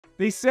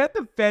They said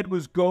the Fed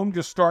was going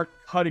to start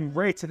cutting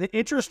rates and the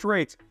interest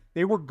rates,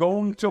 they were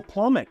going to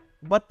plummet,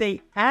 but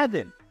they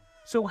haven't.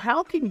 So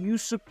how can you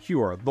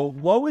secure the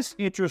lowest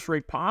interest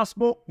rate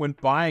possible when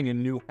buying a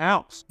new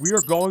house? We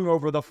are going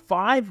over the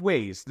 5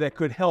 ways that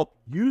could help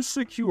you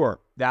secure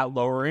that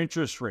lower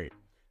interest rate.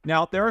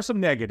 Now, there are some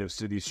negatives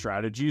to these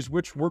strategies,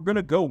 which we're going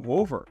to go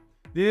over.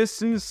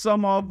 This is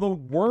some of the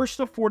worst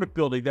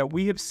affordability that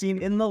we have seen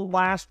in the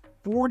last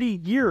 40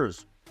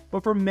 years.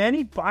 But for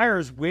many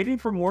buyers, waiting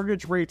for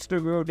mortgage rates to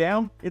go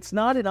down, it's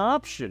not an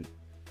option.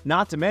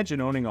 Not to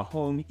mention owning a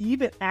home,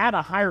 even at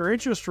a higher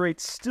interest rate,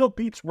 still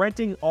beats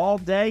renting all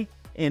day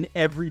and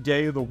every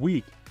day of the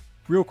week.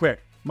 Real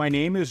quick, my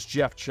name is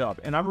Jeff Chubb,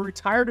 and I'm a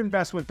retired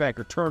investment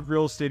banker turned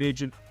real estate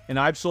agent, and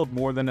I've sold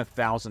more than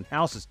 1,000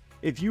 houses.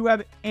 If you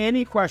have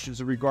any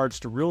questions in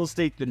regards to real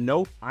estate, then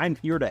know I'm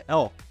here to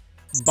help.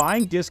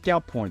 Buying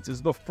discount points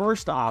is the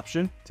first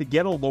option to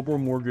get a lower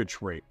mortgage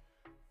rate.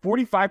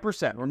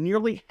 45%, or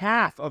nearly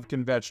half of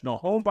conventional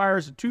home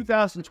buyers in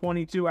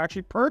 2022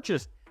 actually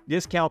purchased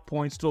discount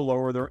points to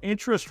lower their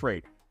interest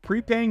rate.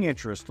 Prepaying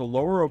interest to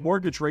lower a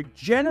mortgage rate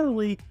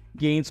generally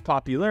gains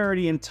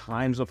popularity in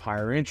times of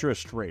higher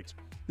interest rates.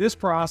 This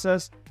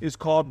process is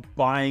called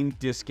buying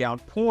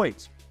discount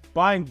points.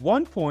 Buying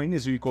 1 point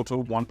is equal to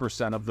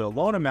 1% of the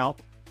loan amount,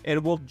 and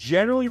it will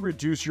generally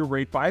reduce your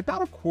rate by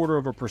about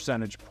 1/4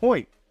 percentage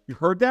point. You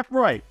heard that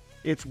right.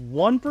 It's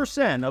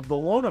 1% of the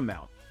loan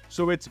amount.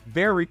 So it's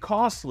very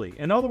costly.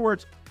 In other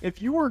words, if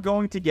you were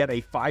going to get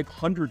a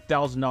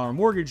 $500,000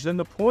 mortgage, then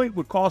the point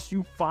would cost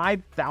you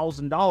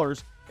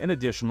 $5,000 in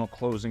additional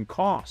closing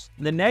costs.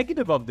 The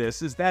negative of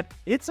this is that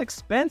it's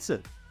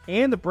expensive,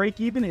 and the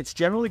break even, it's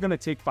generally going to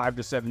take 5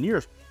 to 7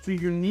 years. So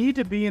you need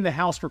to be in the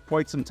house for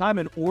quite some time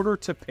in order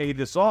to pay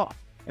this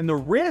off. And the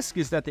risk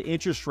is that the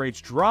interest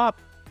rates drop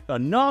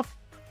enough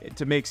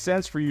to make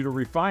sense for you to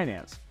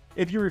refinance.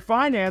 If you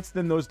refinance,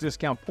 then those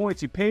discount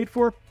points you paid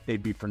for,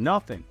 they'd be for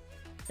nothing.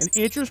 An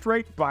interest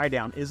rate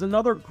buydown is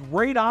another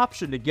great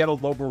option to get a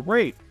lower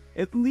rate,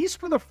 at least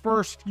for the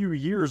first few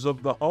years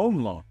of the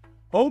home loan.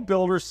 Home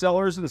builders,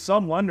 sellers, and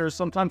some lenders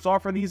sometimes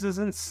offer these as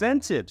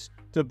incentives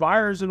to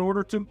buyers in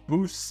order to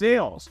boost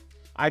sales.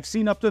 I've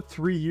seen up to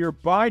 3-year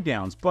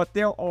buydowns, but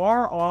there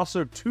are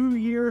also 2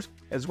 years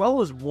as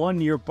well as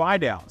 1-year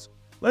buydowns.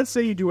 Let's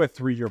say you do a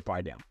 3-year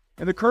buydown,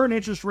 and the current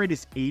interest rate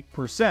is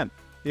 8%.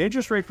 The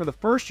interest rate for the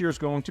first year is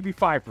going to be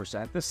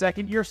 5%, the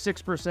second year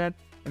 6%,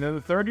 and then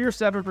the third year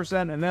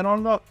 7%, and then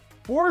on the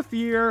 4th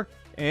year,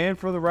 and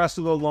for the rest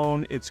of the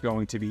loan, it's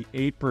going to be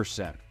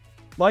 8%.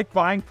 Like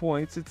buying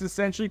points, it's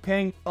essentially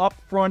paying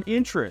upfront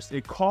interest.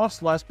 It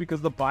costs less because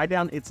the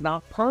buydown, it's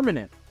not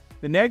permanent.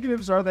 The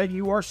negatives are that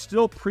you are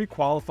still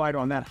pre-qualified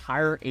on that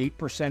higher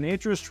 8%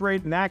 interest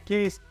rate in that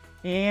case,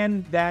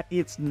 and that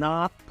it's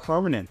not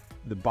permanent,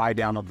 the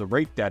buydown of the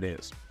rate that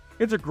is.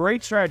 It's a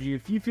great strategy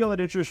if you feel that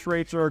interest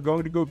rates are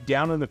going to go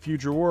down in the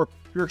future, or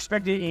if you're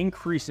expecting an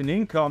increase in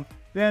income,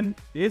 then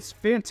it's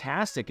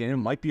fantastic and it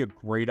might be a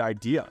great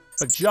idea.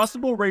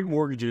 Adjustable rate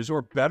mortgages,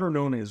 or better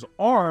known as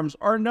ARMs,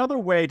 are another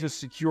way to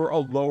secure a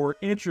lower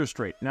interest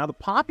rate. Now, the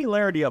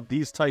popularity of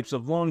these types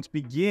of loans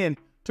begin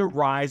to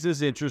rise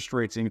as interest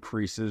rates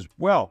increase as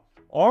well.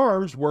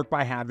 ARMs work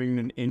by having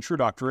an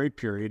introductory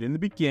period in the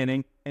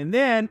beginning and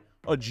then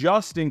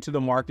adjusting to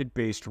the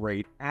market-based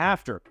rate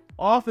after.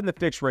 Often the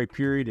fixed rate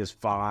period is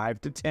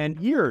 5 to 10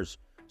 years.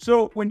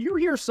 So when you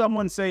hear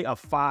someone say a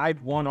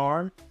 5-1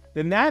 ARM,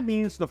 then that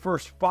means the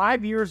first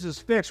 5 years is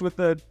fixed, with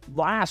the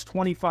last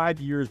 25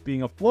 years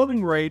being a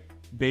floating rate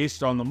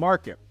based on the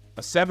market.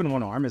 A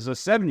 7-1 ARM is a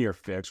 7-year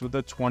fix with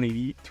a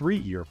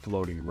 23-year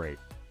floating rate.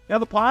 Now,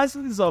 the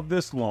positives of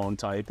this loan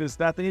type is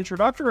that the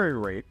introductory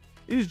rate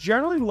is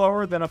generally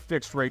lower than a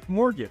fixed rate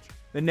mortgage.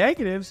 The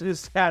negatives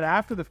is that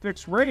after the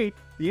fixed rate,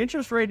 the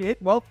interest rate,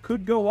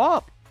 could go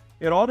up.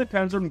 It all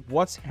depends on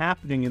what's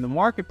happening in the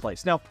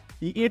marketplace. Now,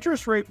 the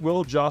interest rate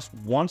will adjust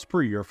once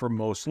per year for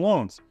most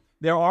loans.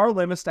 There are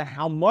limits to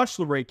how much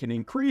the rate can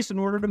increase in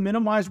order to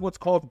minimize what's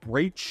called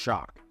rate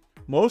shock.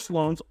 Most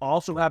loans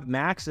also have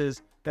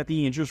maxes that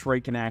the interest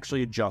rate can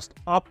actually adjust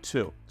up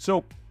to.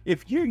 So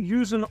if you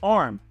use an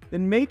ARM,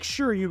 then make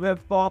sure you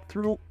have thought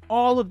through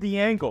all of the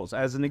angles.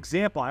 As an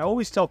example, I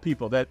always tell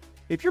people that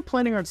if you're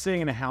planning on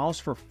staying in a house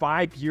for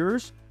 5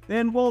 years,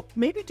 then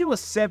maybe do a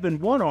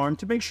 7-1 ARM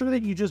to make sure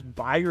that you just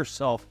buy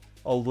yourself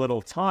a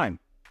little time.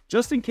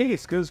 Just in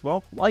case, because,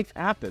 life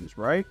happens,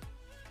 right?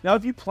 Now,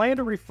 if you plan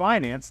to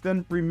refinance,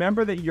 then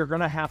remember that you're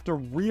going to have to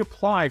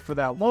reapply for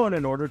that loan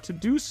in order to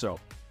do so.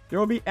 There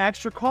will be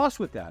extra costs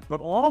with that, but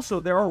also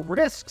there are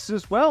risks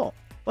as well,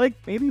 like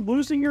maybe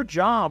losing your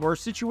job or a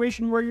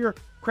situation where your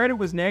credit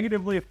was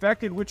negatively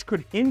affected, which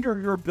could hinder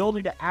your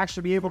ability to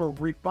actually be able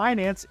to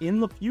refinance in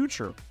the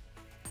future.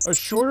 A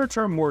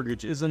shorter-term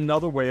mortgage is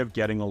another way of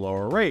getting a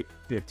lower rate.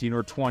 15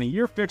 or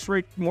 20-year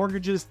fixed-rate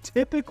mortgages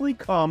typically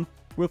come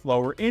with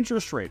lower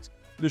interest rates.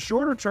 The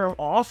shorter term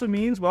also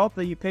means,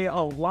 that you pay a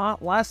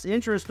lot less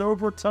interest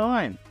over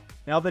time.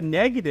 Now, the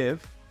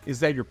negative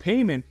is that your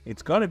payment,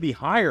 it's going to be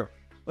higher.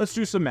 Let's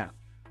do some math.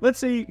 Let's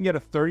say you can get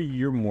a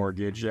 30-year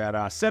mortgage at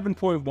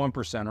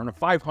 7.1% on a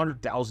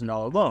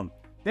 $500,000 loan.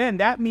 Then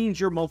that means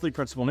your monthly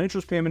principal and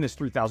interest payment is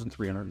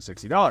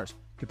 $3,360.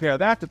 Compare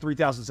that to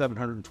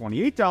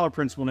 $3,728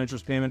 principal and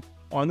interest payment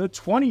on the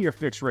 20-year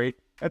fixed rate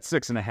at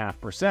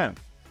 6.5%.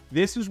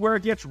 This is where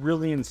it gets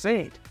really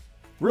insane.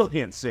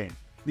 Really insane.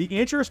 The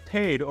interest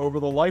paid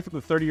over the life of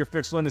the 30-year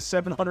fixed loan is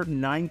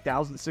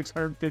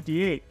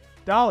 $709,658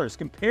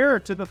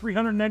 compared to the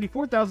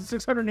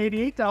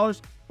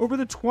 $394,688 over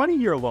the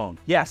 20-year loan.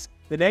 Yes,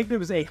 the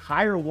negative is a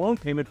higher loan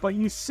payment, but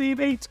you save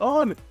a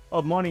ton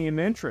of money in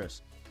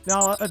interest.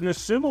 Now, an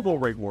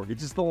assumable rate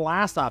mortgage is the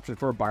last option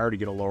for a buyer to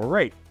get a lower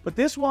rate, but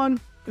this one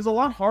is a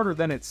lot harder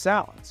than it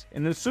sounds.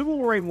 An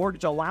assumable rate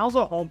mortgage allows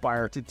a home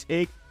buyer to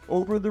take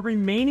over the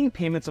remaining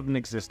payments of an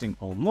existing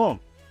home loan.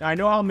 Now, I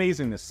know how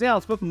amazing this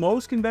sounds, but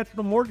most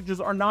conventional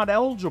mortgages are not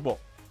eligible.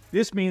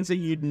 This means that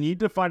you'd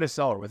need to find a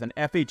seller with an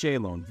FHA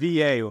loan,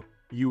 VA, or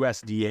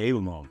USDA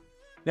loan.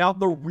 Now,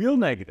 the real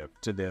negative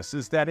to this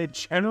is that it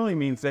generally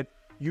means that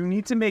you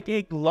need to make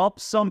a lump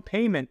sum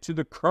payment to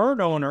the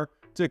current owner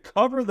to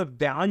cover the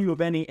value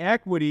of any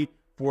equity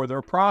for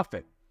their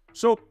profit.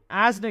 So,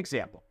 as an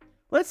example,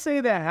 let's say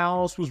the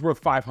house was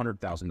worth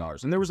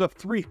 $500,000 and there was a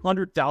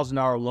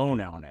 $300,000 loan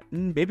on it,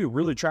 maybe a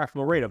really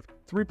attractive rate of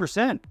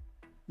 3%.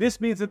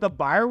 This means that the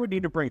buyer would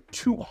need to bring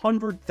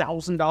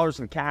 $200,000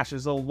 in cash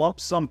as a lump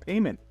sum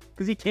payment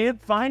because he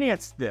can't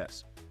finance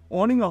this.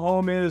 Owning a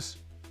home is,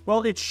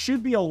 well, it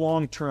should be a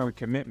long-term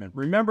commitment.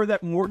 Remember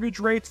that mortgage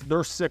rates,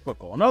 they're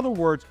cyclical. In other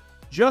words,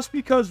 just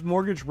because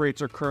mortgage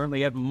rates are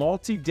currently at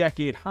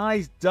multi-decade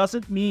highs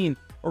doesn't mean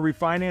a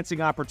refinancing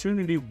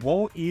opportunity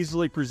won't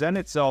easily present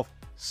itself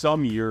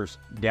some years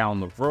down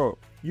the road.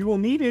 You will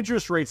need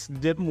interest rates to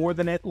dip more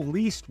than at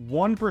least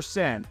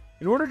 1%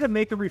 in order to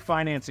make the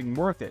refinancing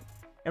worth it.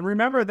 And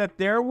remember that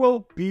there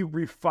will be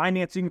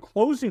refinancing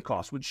closing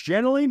costs, which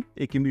generally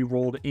it can be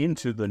rolled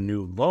into the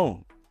new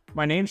loan.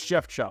 My name's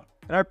Jeff Chuck,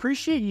 and I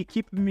appreciate you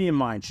keeping me in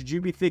mind should you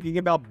be thinking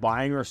about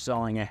buying or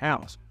selling a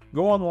house.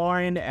 Go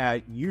online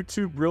at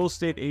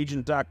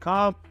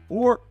youtuberealestateagent.com,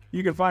 or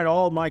you can find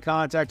all of my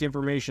contact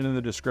information in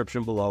the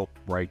description below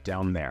right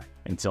down there.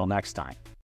 Until next time.